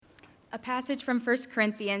A passage from 1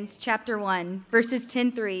 Corinthians chapter 1, verses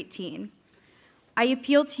 10 through 18. I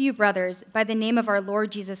appeal to you, brothers, by the name of our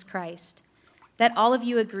Lord Jesus Christ, that all of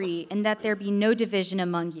you agree and that there be no division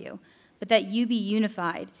among you, but that you be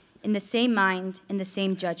unified in the same mind and the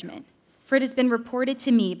same judgment. For it has been reported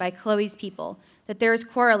to me by Chloe's people that there is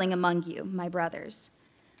quarreling among you, my brothers.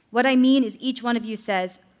 What I mean is each one of you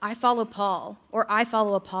says, I follow Paul, or I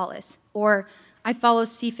follow Apollos, or I follow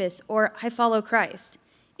Cephas, or I follow Christ.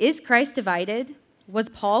 Is Christ divided? Was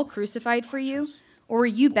Paul crucified for you? Or were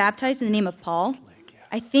you baptized in the name of Paul?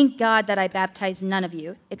 I thank God that I baptized none of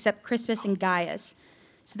you, except Crispus and Gaius,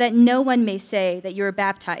 so that no one may say that you were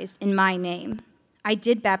baptized in my name. I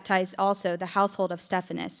did baptize also the household of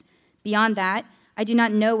Stephanas. Beyond that, I do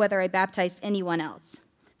not know whether I baptized anyone else.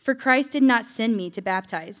 For Christ did not send me to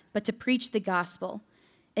baptize, but to preach the gospel,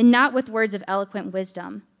 and not with words of eloquent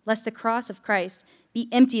wisdom, lest the cross of Christ be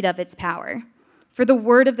emptied of its power. For the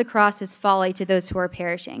word of the cross is folly to those who are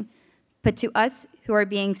perishing, but to us who are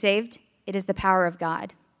being saved, it is the power of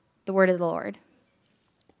God. The word of the Lord.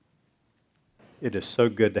 It is so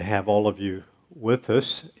good to have all of you with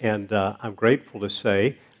us, and I'm grateful to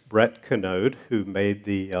say Brett Canode, who made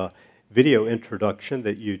the video introduction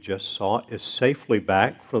that you just saw, is safely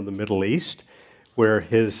back from the Middle East, where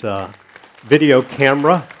his video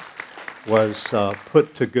camera was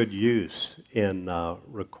put to good use in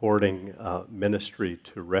recording ministry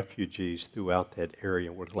to refugees throughout that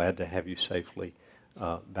area. We're glad to have you safely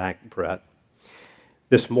back, Brett.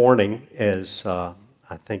 This morning, as I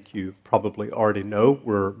think you probably already know,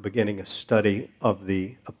 we're beginning a study of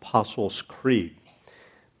the Apostles' Creed.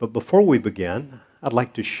 But before we begin, I'd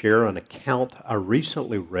like to share an account I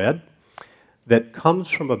recently read that comes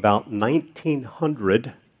from about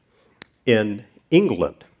 1900 in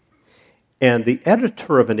England. And the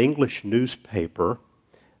editor of an English newspaper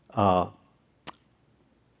got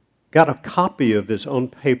a copy of his own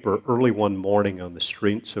paper early one morning on the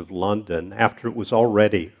streets of London after it was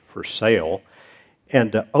already for sale,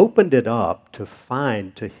 and opened it up to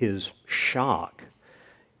find, to his shock,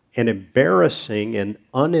 an embarrassing and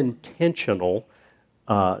unintentional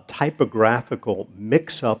typographical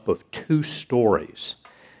mix-up of two stories.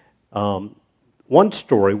 One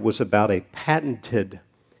story was about a patented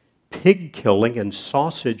pig-killing and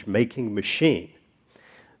sausage-making machine.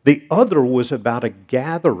 The other was about a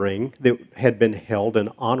gathering that had been held in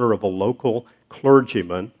honor of a local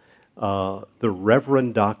clergyman, the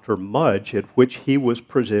Reverend Dr. Mudge, at which he was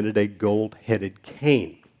presented a gold-headed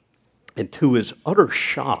cane. And to his utter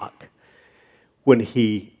shock, when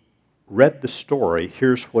he read the story,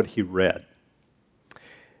 here's what he read.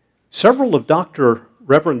 Several of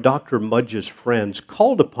Reverend Dr. Mudge's friends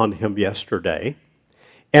called upon him yesterday,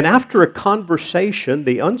 and after a conversation,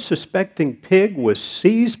 the unsuspecting pig was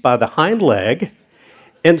seized by the hind leg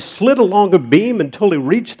and slid along a beam until he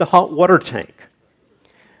reached the hot water tank.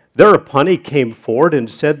 Thereupon he came forward and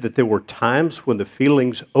said that there were times when the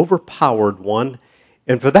feelings overpowered one,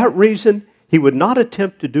 and for that reason he would not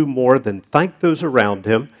attempt to do more than thank those around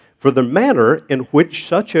him, for the manner in which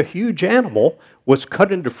such a huge animal was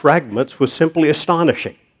cut into fragments was simply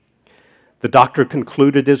astonishing. The doctor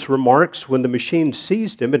concluded his remarks when the machine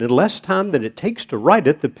seized him, and in less time than it takes to write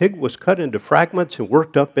it, the pig was cut into fragments and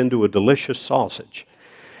worked up into a delicious sausage.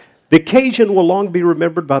 The occasion will long be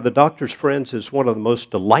remembered by the doctor's friends as one of the most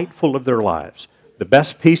delightful of their lives. The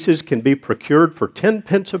best pieces can be procured for 10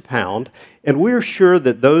 pence a pound, and we are sure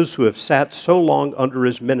that those who have sat so long under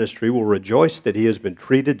his ministry will rejoice that he has been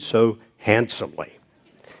treated so handsomely.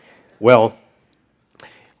 Well,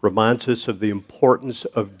 reminds us of the importance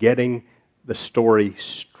of getting the story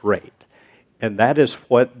straight. And that is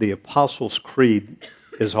what the Apostles' Creed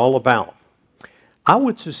is all about. I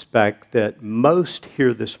would suspect that most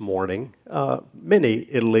here this morning,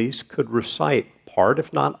 many at least, could recite part,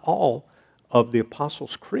 if not all, of the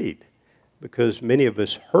Apostles' Creed, because many of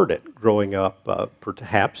us heard it growing up,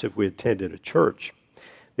 perhaps if we attended a church.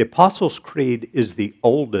 The Apostles' Creed is the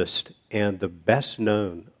oldest and the best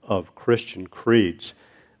known of Christian creeds.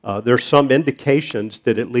 There are some indications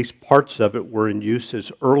that at least parts of it were in use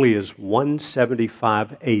as early as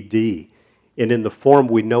 175 AD. And in the form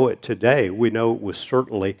we know it today, we know it was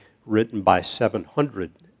certainly written by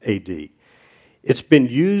 700 AD. It's been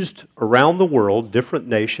used around the world, different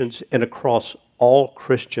nations, and across all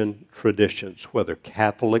Christian traditions, whether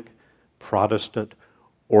Catholic, Protestant,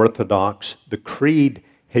 Orthodox. The Creed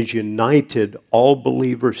has united all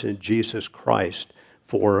believers in Jesus Christ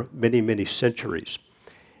for many, many centuries.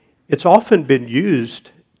 It's often been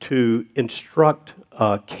used to instruct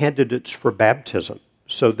candidates for baptism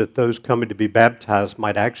so that those coming to be baptized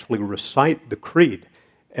might actually recite the creed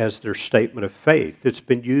as their statement of faith. It's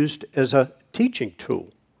been used as a teaching tool.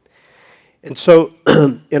 And so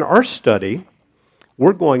in our study,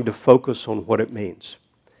 we're going to focus on what it means.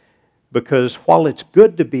 Because while it's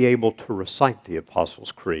good to be able to recite the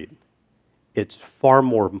Apostles' Creed, it's far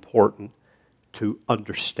more important to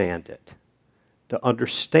understand it, to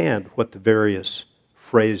understand what the various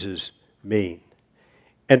phrases mean,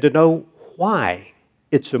 and to know why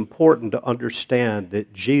it's important to understand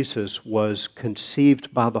that Jesus was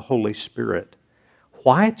conceived by the Holy Spirit,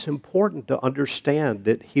 why it's important to understand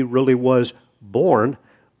that he really was born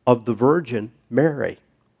of the Virgin Mary,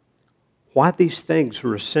 why these things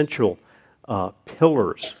are essential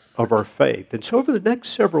pillars of our faith. And so over the next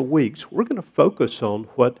several weeks, we're going to focus on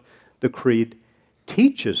what the Creed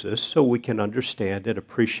teaches us so we can understand and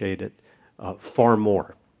appreciate it far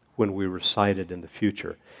more when we recite it in the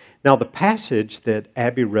future. Now, the passage that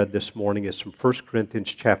Abby read this morning is from 1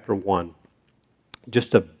 Corinthians chapter 1.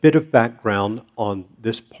 Just a bit of background on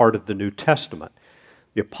this part of the New Testament.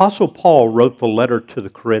 The Apostle Paul wrote the letter to the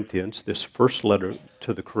Corinthians, this first letter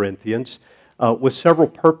to the Corinthians, with several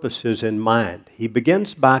purposes in mind. He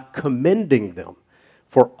begins by commending them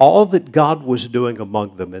for all that God was doing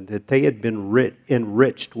among them and that they had been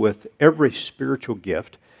enriched with every spiritual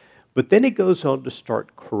gift. But then he goes on to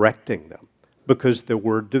start correcting them because there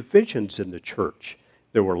were divisions in the church.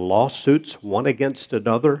 There were lawsuits, one against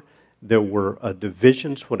another. There were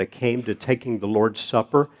divisions when it came to taking the Lord's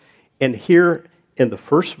Supper. And here in the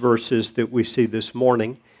first verses that we see this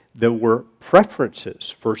morning, there were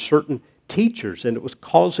preferences for certain teachers, and it was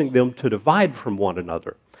causing them to divide from one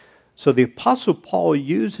another. So the Apostle Paul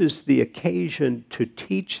uses the occasion to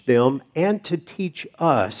teach them and to teach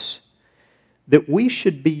us that we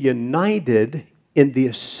should be united in the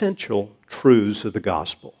essential truths of the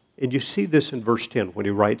gospel. And you see this in verse 10 when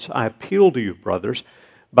he writes, I appeal to you, brothers,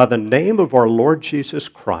 by the name of our Lord Jesus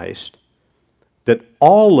Christ, that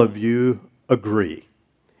all of you agree,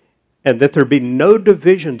 and that there be no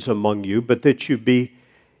divisions among you, but that you be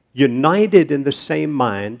united in the same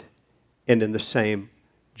mind and in the same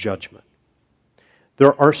judgment.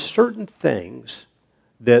 There are certain things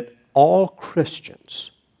that all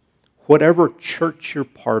Christians, whatever church you're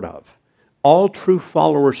part of, all true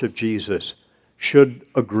followers of Jesus should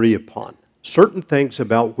agree upon. Certain things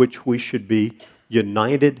about which we should be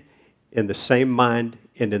united in the same mind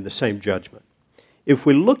and in the same judgment. If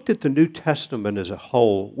we looked at the New Testament as a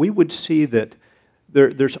whole, we would see that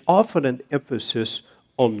there's often an emphasis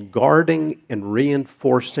on guarding and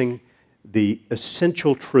reinforcing the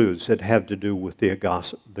essential truths that have to do with the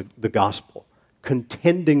gospel.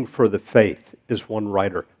 Contending for the faith, as one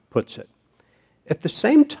writer puts it. At the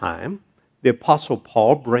same time, the Apostle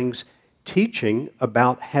Paul brings teaching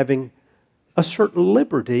about having a certain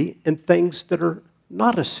liberty in things that are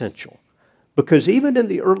not essential. Because even in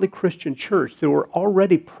the early Christian church, there were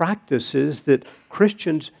already practices that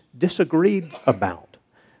Christians disagreed about.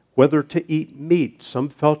 Whether to eat meat, some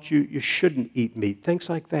felt you shouldn't eat meat, things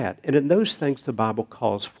like that. And in those things, the Bible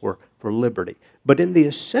calls for liberty. But in the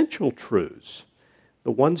essential truths,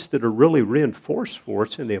 the ones that are really reinforced for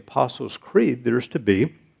us in the Apostles' Creed, there's to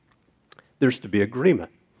be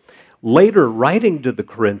agreement. Later, writing to the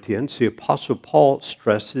Corinthians, the Apostle Paul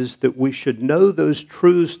stresses that we should know those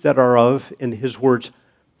truths that are of, in his words,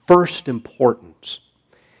 first importance.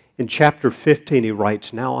 In chapter 15, he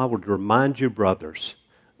writes, Now I would remind you, brothers,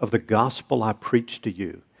 of the gospel I preached to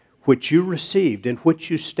you, which you received, in which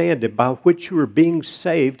you stand, and by which you are being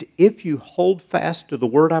saved, if you hold fast to the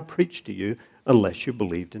word I preached to you, unless you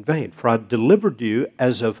believed in vain. For I delivered to you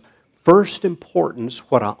as of first importance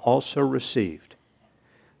what I also received,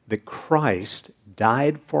 that Christ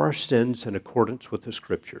died for our sins in accordance with the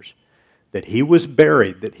Scriptures, that he was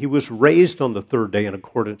buried, that he was raised on the third day in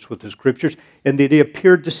accordance with the Scriptures, and that he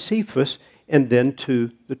appeared to Cephas and then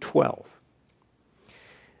to the 12.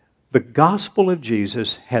 The gospel of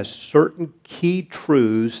Jesus has certain key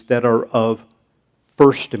truths that are of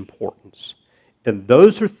first importance. And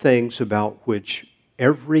those are things about which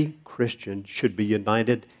every Christian should be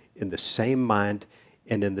united in the same mind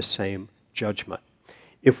and in the same judgment.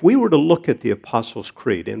 If we were to look at the Apostles'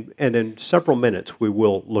 Creed, and in several minutes we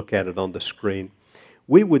will look at it on the screen,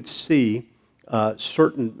 we would see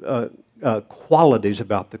certain qualities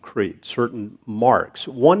about the Creed, certain marks.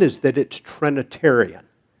 One is that it's Trinitarian.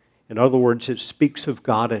 In other words, it speaks of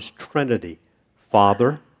God as Trinity,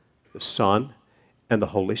 Father, the Son, and the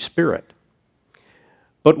Holy Spirit.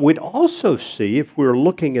 But we'd also see, if we're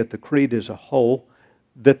looking at the Creed as a whole,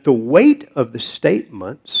 that the weight of the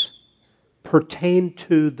statements pertain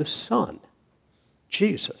to the Son,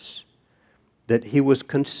 Jesus, that he was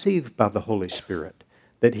conceived by the Holy Spirit,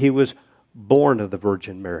 that he was born of the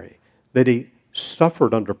Virgin Mary, that he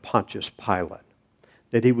suffered under Pontius Pilate,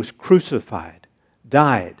 that he was crucified,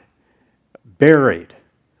 died, buried,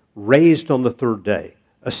 raised on the third day,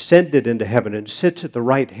 ascended into heaven, and sits at the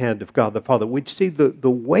right hand of God the Father. We'd see the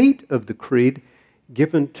weight of the creed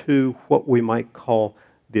given to what we might call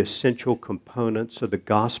the essential components of the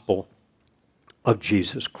gospel of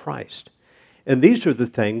Jesus Christ. And these are the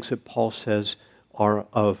things that Paul says are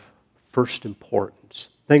of first importance,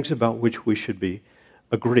 things about which we should be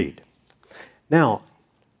agreed. Now,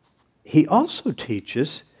 he also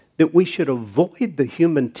teaches that we should avoid the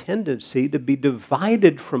human tendency to be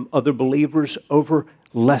divided from other believers over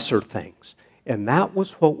lesser things. And that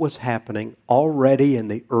was what was happening already in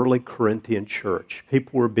the early Corinthian church.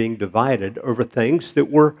 People were being divided over things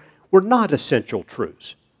that were not essential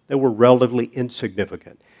truths. They were relatively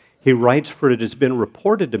insignificant. He writes, "For it has been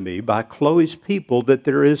reported to me by Chloe's people that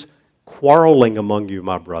there is quarreling among you,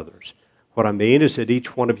 my brothers. What I mean is that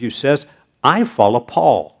each one of you says, 'I follow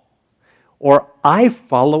Paul,' or 'I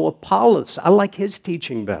follow Apollos. I like his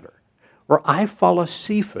teaching better.' Or 'I follow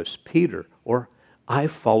Cephas,' Peter, or 'I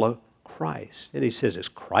follow Christ.'" And he says, is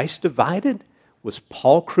Christ divided? Was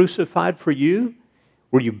Paul crucified for you?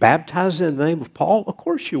 Were you baptized in the name of Paul? Of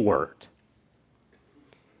course you weren't.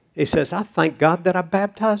 He says, "I thank God that I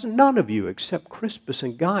baptized none of you except Crispus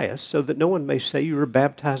and Gaius, so that no one may say you were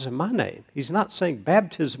baptized in my name." He's not saying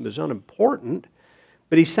baptism is unimportant,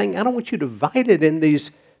 but he's saying, I don't want you divided in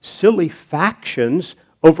these silly factions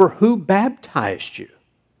over who baptized you.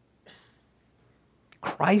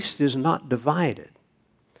 Christ is not divided.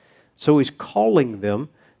 So he's calling them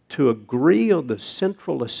to agree on the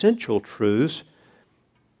central essential truths,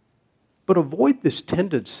 but avoid this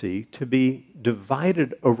tendency to be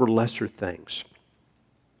divided over lesser things.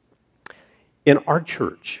 In our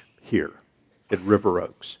church here at River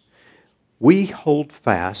Oaks, we hold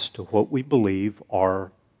fast to what we believe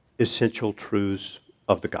are essential truths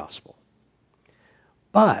of the gospel.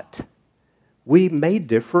 But we may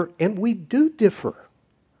differ, and we do differ,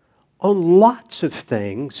 on lots of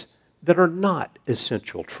things that are not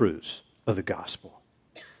essential truths of the gospel.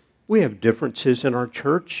 We have differences in our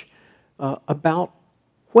church about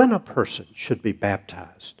when a person should be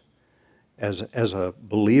baptized, as a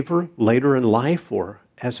believer later in life or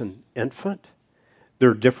as an infant.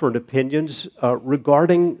 There are different opinions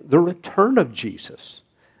regarding the return of Jesus,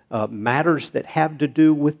 matters that have to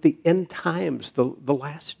do with the end times, the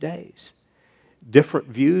last days. Different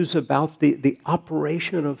views about the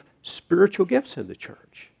operation of spiritual gifts in the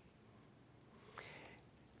church.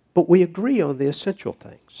 But we agree on the essential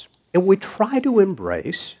things. And we try to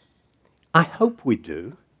embrace, I hope we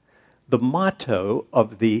do, the motto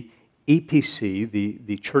of the EPC,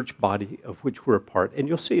 the church body of which we're a part, and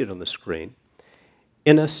you'll see it on the screen.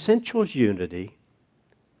 In essentials, unity.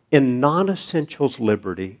 In non-essentials,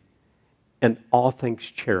 liberty. In all things,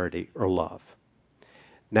 charity or love.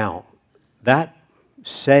 Now, that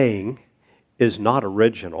saying is not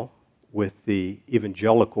original with the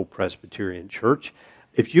Evangelical Presbyterian Church.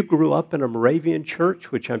 If you grew up in a Moravian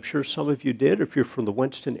church, which I'm sure some of you did, if you're from the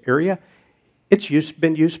Winston area, it's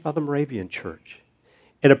been used by the Moravian Church.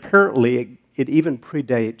 And apparently, it even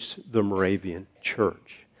predates the Moravian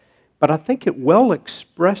Church. But I think it well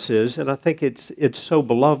expresses, and I think it's so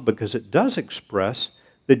beloved because it does express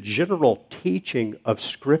the general teaching of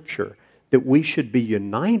Scripture that we should be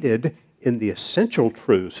united in the essential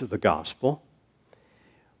truths of the gospel.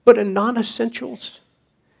 But in non-essentials,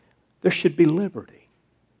 there should be liberty.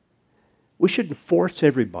 We shouldn't force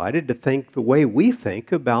everybody to think the way we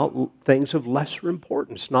think about things of lesser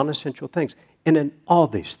importance, non-essential things. And in all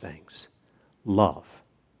these things, love,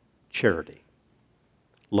 charity,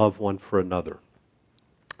 love one for another.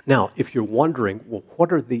 Now, if you're wondering, well,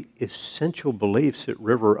 what are the essential beliefs at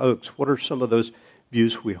River Oaks? What are some of those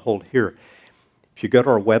views we hold here? If you go to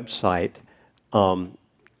our website,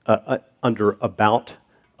 under About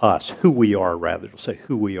Us, who we are rather, it'll say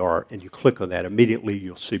who we are, and you click on that, immediately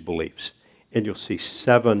you'll see beliefs. And you'll see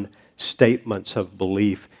 7 statements of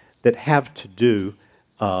belief that have to do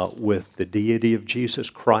with the deity of Jesus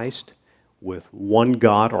Christ, with one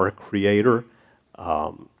God, our Creator,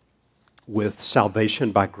 with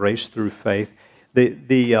salvation by grace through faith. The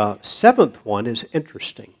 7th one is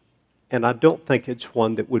interesting, and I don't think it's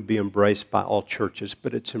one that would be embraced by all churches,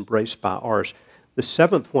 but it's embraced by ours. The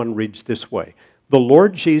 7th one reads this way: "The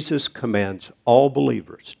Lord Jesus commands all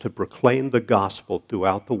believers to proclaim the gospel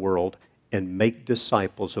throughout the world and make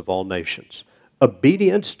disciples of all nations.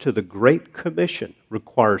 Obedience to the Great Commission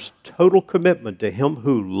requires total commitment to Him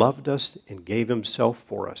who loved us and gave Himself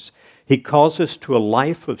for us. He calls us to a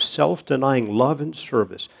life of self-denying love and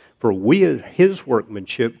service For we are his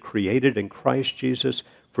workmanship, created in Christ Jesus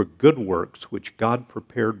for good works, which God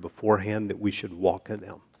prepared beforehand that we should walk in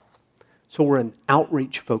them. So we're an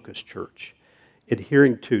outreach-focused church,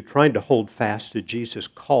 trying to hold fast to Jesus'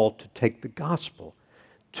 call to take the gospel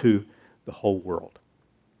to the whole world.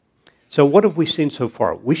 So what have we seen so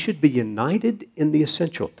far? We should be united in the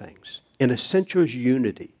essential things. In essentials,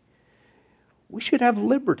 unity. We should have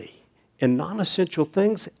liberty in non-essential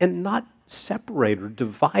things and not separate or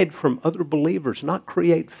divide from other believers, not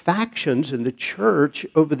create factions in the church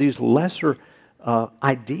over these lesser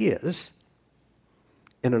ideas.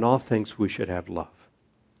 And in all things, we should have love.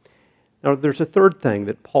 Now, there's a third thing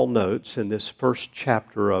that Paul notes in this first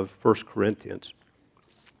chapter of 1 Corinthians,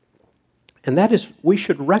 and that is we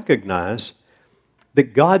should recognize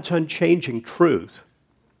that God's unchanging truth,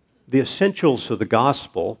 the essentials of the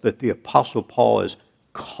gospel that the Apostle Paul is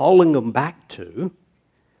calling them back to,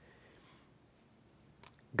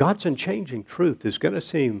 God's unchanging truth is going to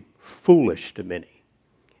seem foolish to many.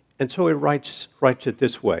 And so he writes it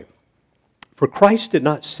this way. For Christ did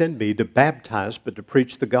not send me to baptize, but to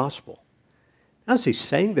preach the gospel. Now, is he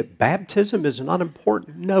saying that baptism is not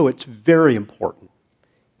important? No, it's very important.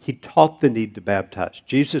 He taught the need to baptize.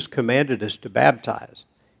 Jesus commanded us to baptize.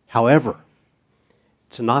 However,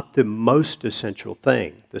 it's not the most essential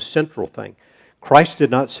thing, the central thing. Christ did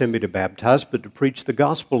not send me to baptize, but to preach the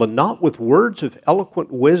gospel, and not with words of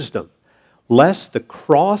eloquent wisdom, lest the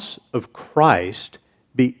cross of Christ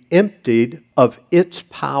be emptied of its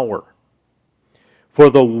power. For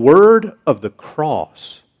the word of the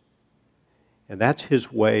cross, and that's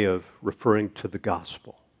his way of referring to the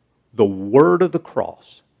gospel, the word of the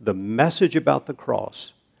cross, the message about the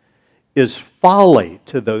cross, is folly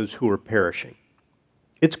to those who are perishing.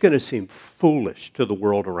 It's going to seem foolish to the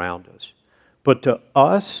world around us. But to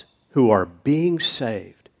us who are being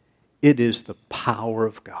saved, it is the power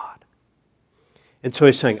of God. And so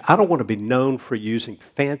he's saying, I don't want to be known for using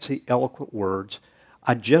fancy, eloquent words.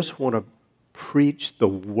 I just want to preach the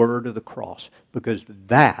word of the cross, because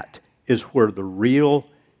that is where the real,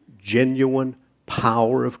 genuine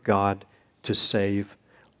power of God to save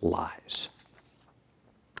lies.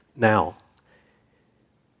 Now,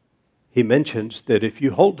 he mentions that if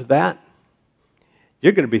you hold to that,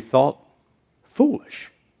 you're going to be thought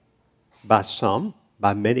foolish by some,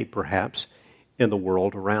 by many perhaps, in the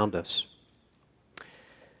world around us.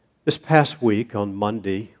 This past week on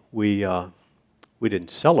Monday, we didn't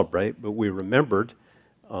celebrate, but we remembered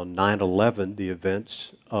on 9/11 the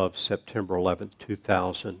events of September 11th,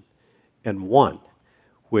 2001,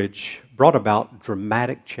 which brought about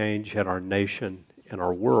dramatic change in our nation and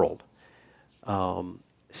our world.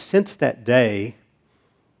 Since that day,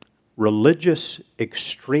 religious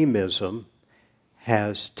extremism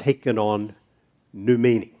has taken on new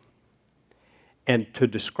meaning. And to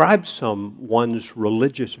describe someone's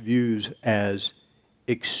religious views as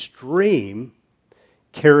extreme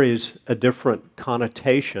carries a different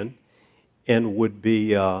connotation and would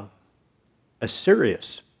be a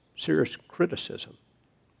serious criticism.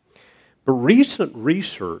 But recent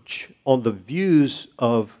research on the views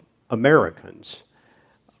of Americans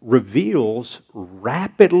reveals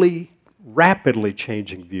rapidly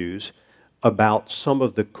changing views about some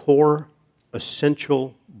of the core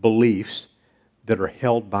essential beliefs that are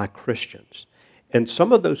held by Christians. And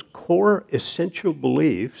some of those core essential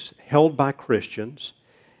beliefs held by Christians,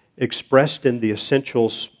 expressed in the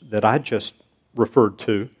essentials that I just referred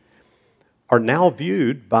to, are now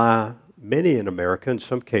viewed by many in America, in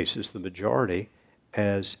some cases the majority,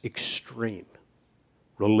 as extreme,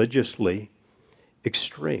 religiously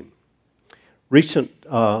extreme.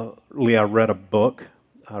 Recently, I read a book.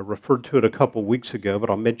 I referred to it a couple weeks ago, but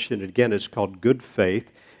I'll mention it again. It's called Good Faith,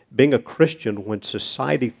 Being a Christian When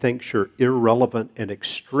Society Thinks You're Irrelevant and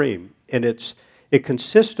Extreme. And it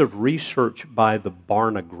consists of research by the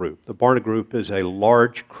Barna Group. The Barna Group is a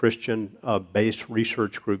large Christian-based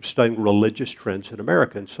research group studying religious trends in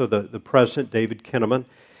America. And so the president, David Kinnaman,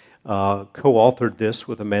 co-authored this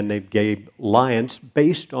with a man named Gabe Lyons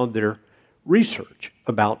based on their research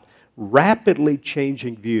about rapidly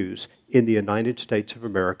changing views in the United States of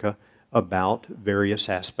America about various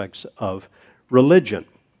aspects of religion.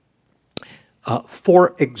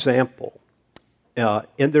 For example,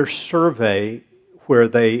 in their survey where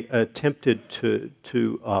they attempted to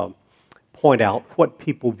point out what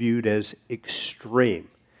people viewed as extreme,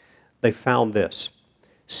 they found this: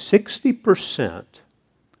 60%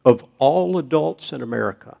 of all adults in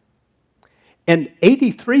America and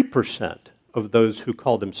 83% of those who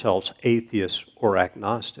call themselves atheists or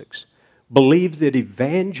agnostics believe that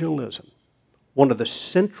evangelism, one of the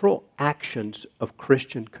central actions of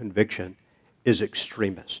Christian conviction, is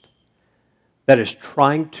extremist. that is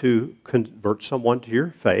trying to convert someone to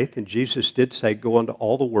your faith. And Jesus did say, go into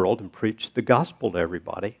all the world and preach the gospel to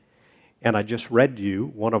everybody. And I just read to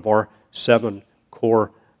you one of our 7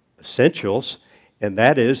 core essentials, and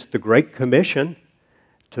that is the Great Commission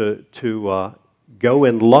to go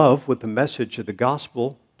in love with the message of the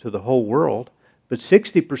gospel to the whole world. But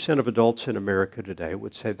 60% of adults in America today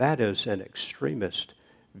would say that is an extremist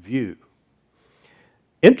view.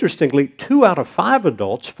 Interestingly, 2 out of 5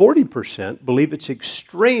 adults, 40%, believe it's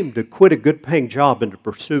extreme to quit a good-paying job and to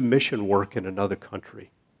pursue mission work in another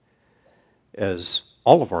country, as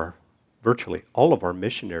virtually all of our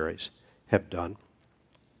missionaries have done.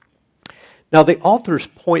 Now, the authors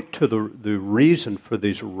point to the reason for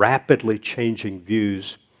these rapidly changing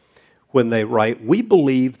views when they write, we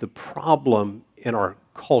believe the problem in our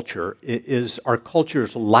culture is our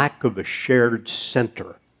culture's lack of a shared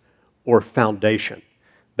center or foundation.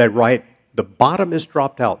 They write, the bottom is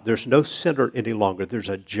dropped out. There's no center any longer. There's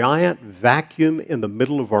a giant vacuum in the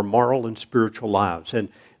middle of our moral and spiritual lives. And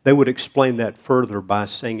they would explain that further by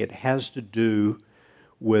saying it has to do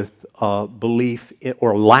with belief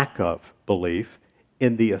or lack of belief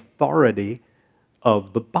in the authority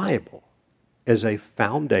of the Bible as a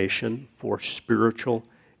foundation for spiritual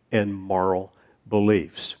and moral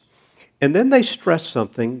beliefs. And then they stress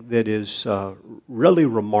something that is really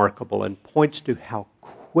remarkable and points to how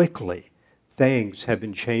quickly things have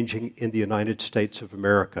been changing in the United States of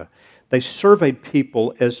America. They surveyed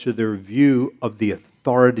people as to their view of the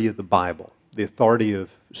authority of the Bible, the authority of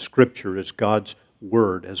Scripture as God's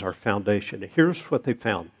Word, as our foundation. And here's what they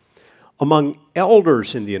found. Among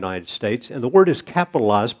elders in the United States, and the word is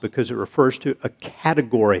capitalized because it refers to a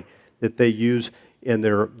category that they use in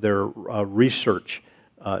their research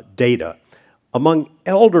data. Among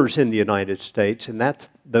elders in the United States, and that's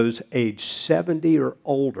those age 70 or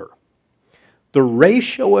older, the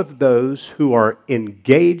ratio of those who are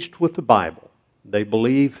engaged with the Bible, they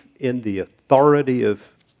believe in the authority of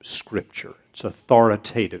Scripture. It's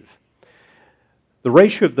authoritative. The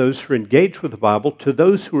ratio of those who are engaged with the Bible to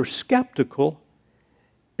those who are skeptical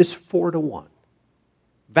is 4-1.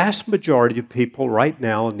 Vast majority of people right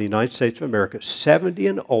now in the United States of America, 70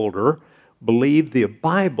 and older, believe the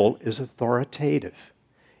Bible is authoritative.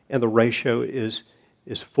 And the ratio is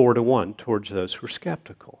 4-1 towards those who are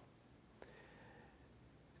skeptical.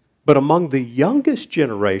 But among the youngest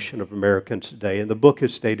generation of Americans today, and the book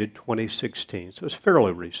is dated 2016, so it's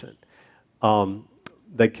fairly recent,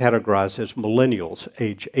 they categorize as millennials,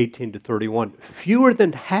 age 18 to 31. Fewer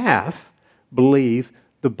than half believe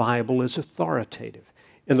the Bible is authoritative.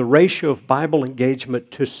 And the ratio of Bible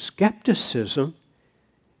engagement to skepticism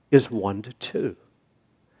is 1-2.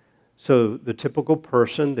 So the typical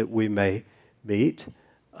person that we may meet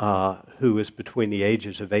who is between the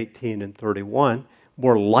ages of 18 and 31,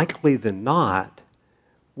 more likely than not,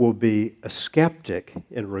 will be a skeptic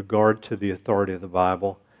in regard to the authority of the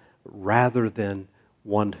Bible rather than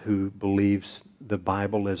one who believes the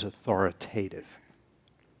Bible is authoritative.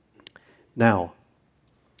 Now,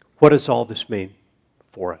 what does all this mean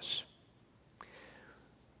for us?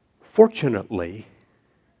 Fortunately,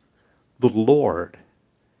 the Lord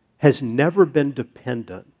has never been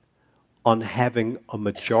dependent on having a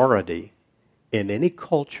majority in any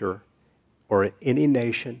culture or in any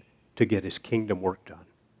nation to get His kingdom work done.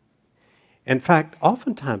 In fact,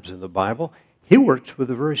 oftentimes in the Bible, He works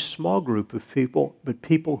with a very small group of people, but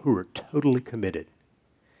people who are totally committed.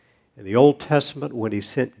 In the Old Testament, when He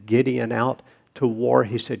sent Gideon out to war,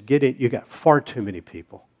 He said, Gideon, you got far too many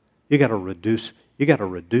people. You got to reduce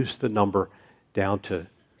the number down to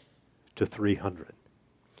 300.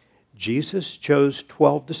 Jesus chose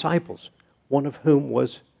 12 disciples, one of whom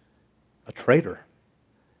was a traitor,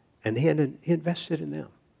 and he invested in them.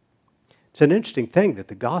 It's an interesting thing that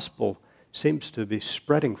the gospel seems to be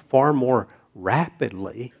spreading far more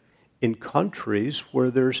rapidly in countries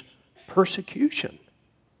where there's persecution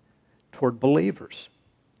toward believers.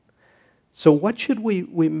 So what should we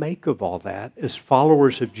make of all that as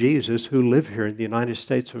followers of Jesus who live here in the United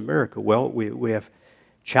States of America? Well, we have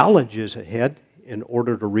challenges ahead in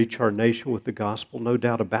order to reach our nation with the gospel, no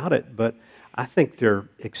doubt about it, but I think they're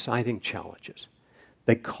exciting challenges.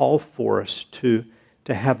 They call for us to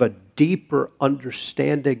have a deeper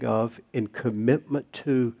understanding of and commitment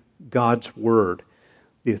to God's Word,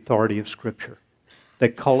 the authority of Scripture. They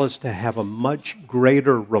call us to have a much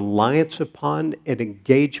greater reliance upon and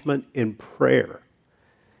engagement in prayer.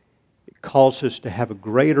 It calls us to have a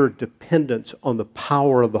greater dependence on the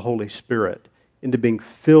power of the Holy Spirit, into being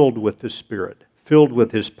filled with the Spirit, filled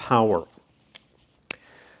with His power.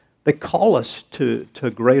 They call us to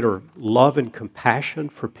greater love and compassion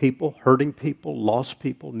for people, hurting people, lost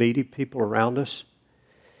people, needy people around us,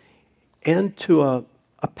 and to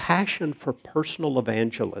a passion for personal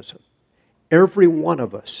evangelism. Every one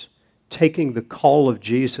of us taking the call of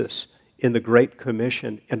Jesus in the Great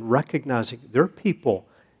Commission and recognizing there are people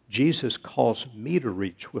Jesus calls me to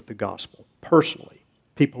reach with the gospel personally,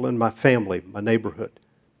 people in my family, my neighborhood,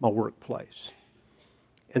 my workplace.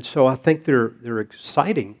 And so I think they're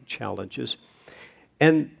exciting challenges,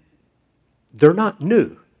 and they're not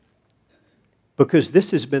new because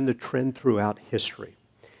this has been the trend throughout history.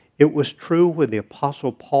 It was true when the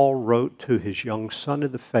Apostle Paul wrote to his young son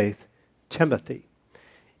in the faith, Timothy.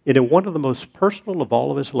 And in one of the most personal of all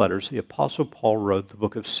of his letters, the Apostle Paul wrote the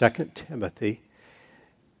book of 2 Timothy.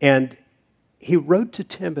 And he wrote to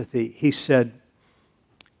Timothy, he said,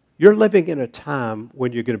 you're living in a time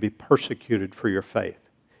when you're going to be persecuted for your faith.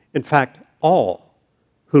 In fact, all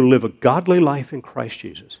who live a godly life in Christ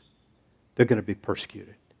Jesus, they're going to be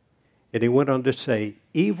persecuted. And he went on to say,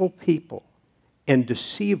 evil people and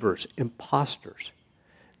deceivers, imposters,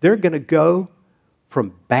 they're going to go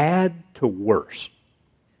from bad to worse.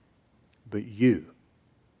 But you,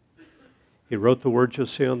 he wrote the words you'll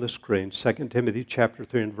see on the screen, 2 Timothy chapter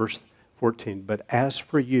 3 and verse 14, but as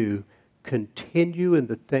for you, continue in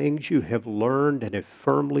the things you have learned and have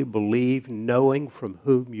firmly believed, knowing from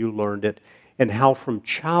whom you learned it, and how from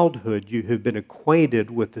childhood you have been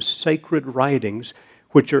acquainted with the sacred writings,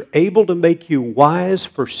 which are able to make you wise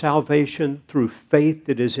for salvation through faith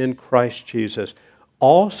that is in Christ Jesus.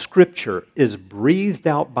 All Scripture is breathed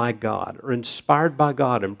out by God, or inspired by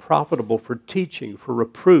God, and profitable for teaching, for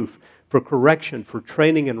reproof, for correction, for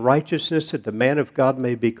training in righteousness, that the man of God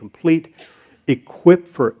may be complete, equipped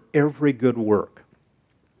for every good work.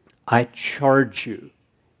 I charge you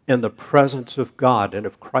in the presence of God and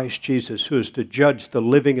of Christ Jesus, who is to judge the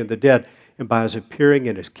living and the dead, and by his appearing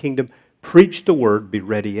in his kingdom, preach the word, be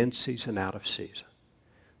ready in season, out of season.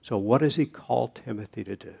 So what does he call Timothy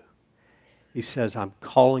to do? He says, I'm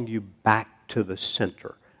calling you back to the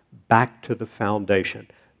center, back to the foundation,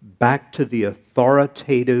 back to the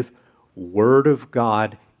authoritative Word of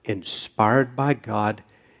God, inspired by God,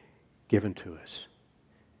 given to us.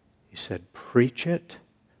 He said, preach it,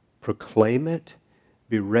 proclaim it,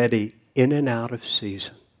 be ready in and out of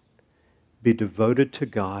season. Be devoted to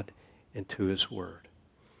God and to his word.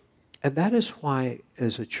 And that is why,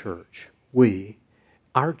 as a church,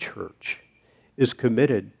 our church, is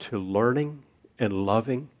committed to learning and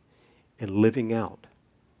loving and living out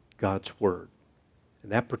God's word.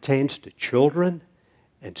 And that pertains to children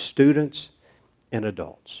and students and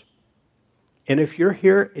adults. And if you're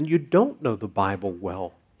here and you don't know the Bible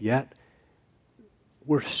well yet,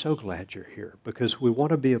 we're so glad you're here, because we want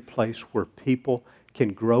to be a place where people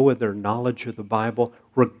can grow in their knowledge of the Bible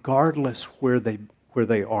regardless where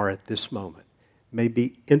they are at this moment.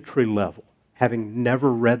 Maybe entry level, having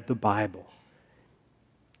never read the Bible.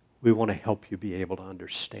 We want to help you be able to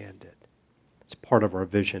understand it. It's part of our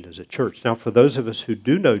vision as a church. Now, for those of us who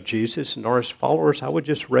do know Jesus and are his followers, I would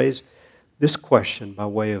just raise this question by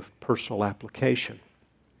way of personal application.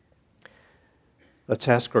 Let's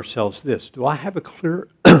ask ourselves this: do I have a clear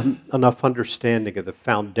enough understanding of the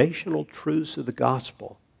foundational truths of the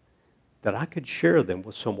gospel that I could share them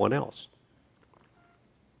with someone else?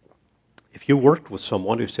 If you worked with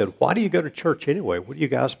someone who said, why do you go to church anyway? What do you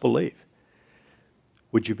guys believe?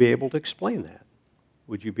 Would you be able to explain that?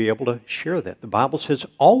 Would you be able to share that? The Bible says,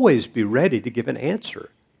 always be ready to give an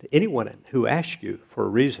answer to anyone who asks you for a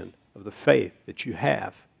reason of the faith that you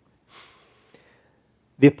have.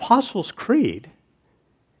 The Apostles' Creed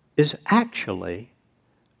is actually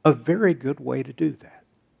a very good way to do that.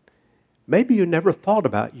 Maybe you never thought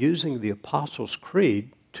about using the Apostles'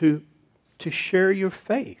 Creed to share your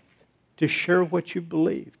faith, to share what you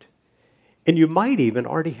believed. And you might even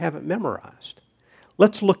already have it memorized.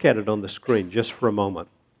 Let's look at it on the screen just for a moment.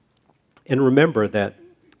 And remember that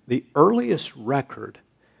the earliest record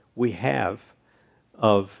we have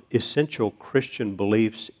of essential Christian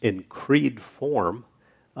beliefs in creed form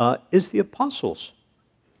is the Apostles'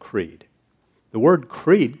 Creed. The word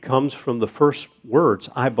creed comes from the first words,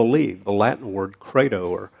 I believe. The Latin word credo,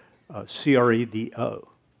 or credo,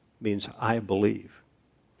 means I believe.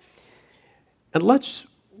 And let's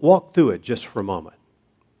walk through it just for a moment.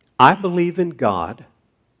 I believe in God,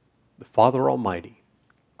 the Father Almighty,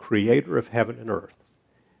 creator of heaven and earth.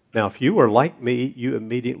 Now, if you were like me, you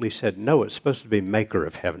immediately said, no, it's supposed to be maker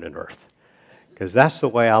of heaven and earth. Because that's the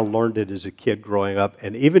way I learned it as a kid growing up.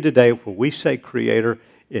 And even today, when we say creator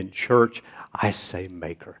in church, I say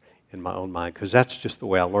maker. in my own mind, because that's just the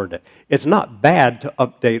way I learned it. It's not bad to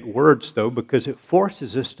update words, though, because it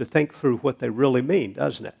forces us to think through what they really mean,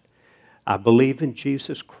 doesn't it? I believe in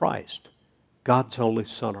Jesus Christ, God's only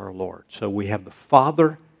Son, our Lord. So we have the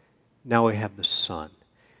Father, now we have the Son.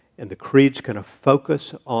 And the creed's going to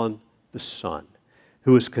focus on the Son,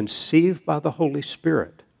 who was conceived by the Holy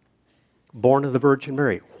Spirit, born of the Virgin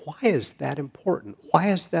Mary. Why is that important?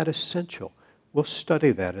 Why is that essential? We'll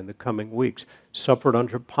study that in the coming weeks. Suffered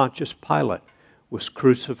under Pontius Pilate, was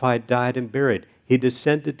crucified, died, and buried. He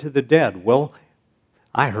descended to the dead. Well,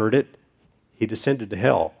 I heard it. He descended to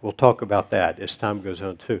hell. We'll talk about that as time goes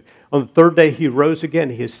on, too. On the third day, he rose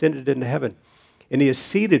again. He ascended into heaven. And he is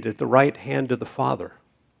seated at the right hand of the Father.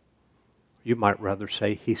 You might rather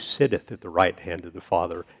say he sitteth at the right hand of the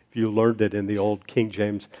Father, if you learned it in the old King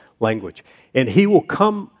James language. And he will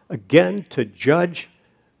come again to judge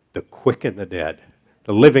the quick and the dead,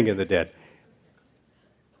 the living and the dead.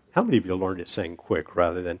 How many of you learned it saying quick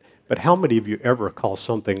rather than, but how many of you ever call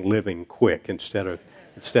something living quick instead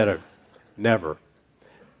of never?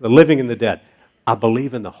 The living and the dead. I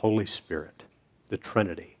believe in the Holy Spirit, the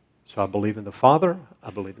Trinity. So I believe in the Father, I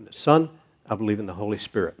believe in the Son, I believe in the Holy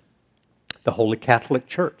Spirit. The Holy Catholic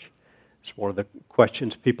Church. It's one of the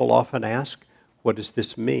questions people often ask. What does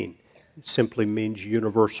this mean? It simply means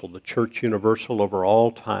universal, the church universal over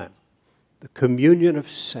all time. The communion of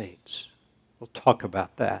saints. We'll talk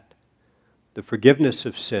about that. The forgiveness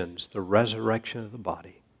of sins, the resurrection of the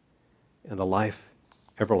body, and the life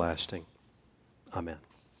everlasting. Amen.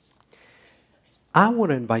 I want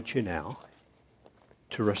to invite you now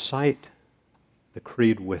to recite the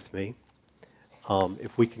creed with me.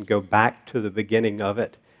 If we can go back to the beginning of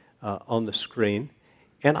it on the screen.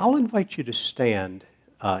 And I'll invite you to stand,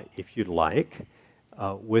 if you'd like,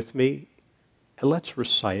 with me. And let's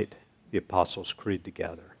recite the Apostles' Creed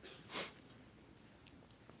together.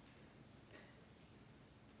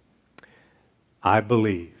 I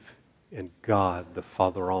believe in God, the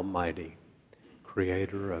Father Almighty,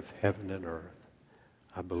 creator of heaven and earth.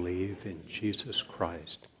 I believe in Jesus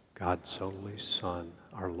Christ, God's only Son,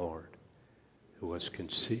 our Lord, who was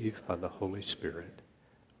conceived by the Holy Spirit,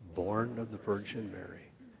 born of the Virgin Mary,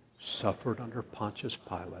 suffered under Pontius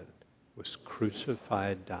Pilate, was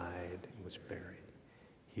crucified, died, and was buried.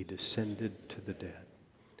 He descended to the dead.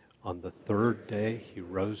 On the third day, he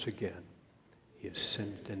rose again. He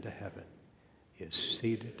ascended into heaven. He is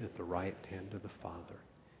seated at the right hand of the Father,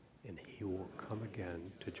 and he will come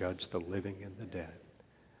again to judge the living and the dead.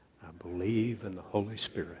 I believe in the Holy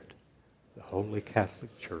Spirit, the Holy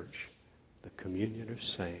Catholic Church, the communion of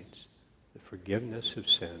saints, the forgiveness of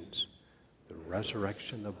sins, the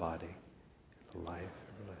resurrection of the body, and the life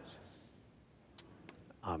everlasting.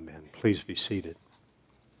 Amen. Please be seated.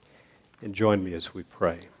 And join me as we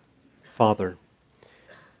pray. Father,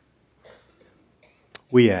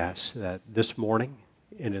 we ask that this morning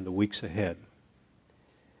and in the weeks ahead,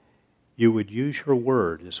 you would use your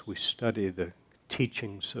word as we study the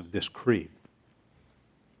teachings of this creed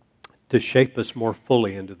to shape us more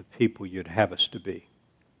fully into the people you'd have us to be.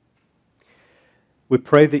 We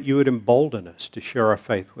pray that you would embolden us to share our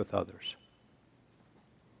faith with others.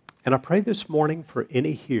 And I pray this morning for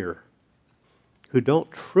any here who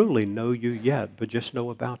don't truly know you yet, but just know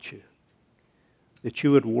about you, that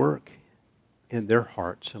you would work in their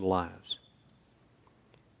hearts and lives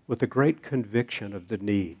with a great conviction of the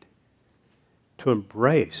need to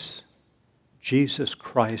embrace Jesus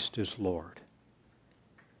Christ as Lord,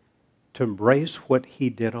 to embrace what he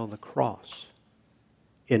did on the cross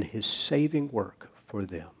in his saving work for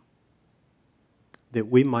them, that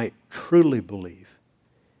we might truly believe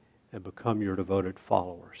and become your devoted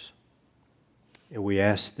followers. And we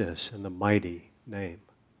ask this in the mighty name,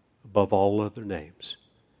 above all other names,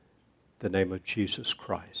 the name of Jesus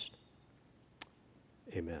Christ.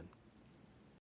 Amen.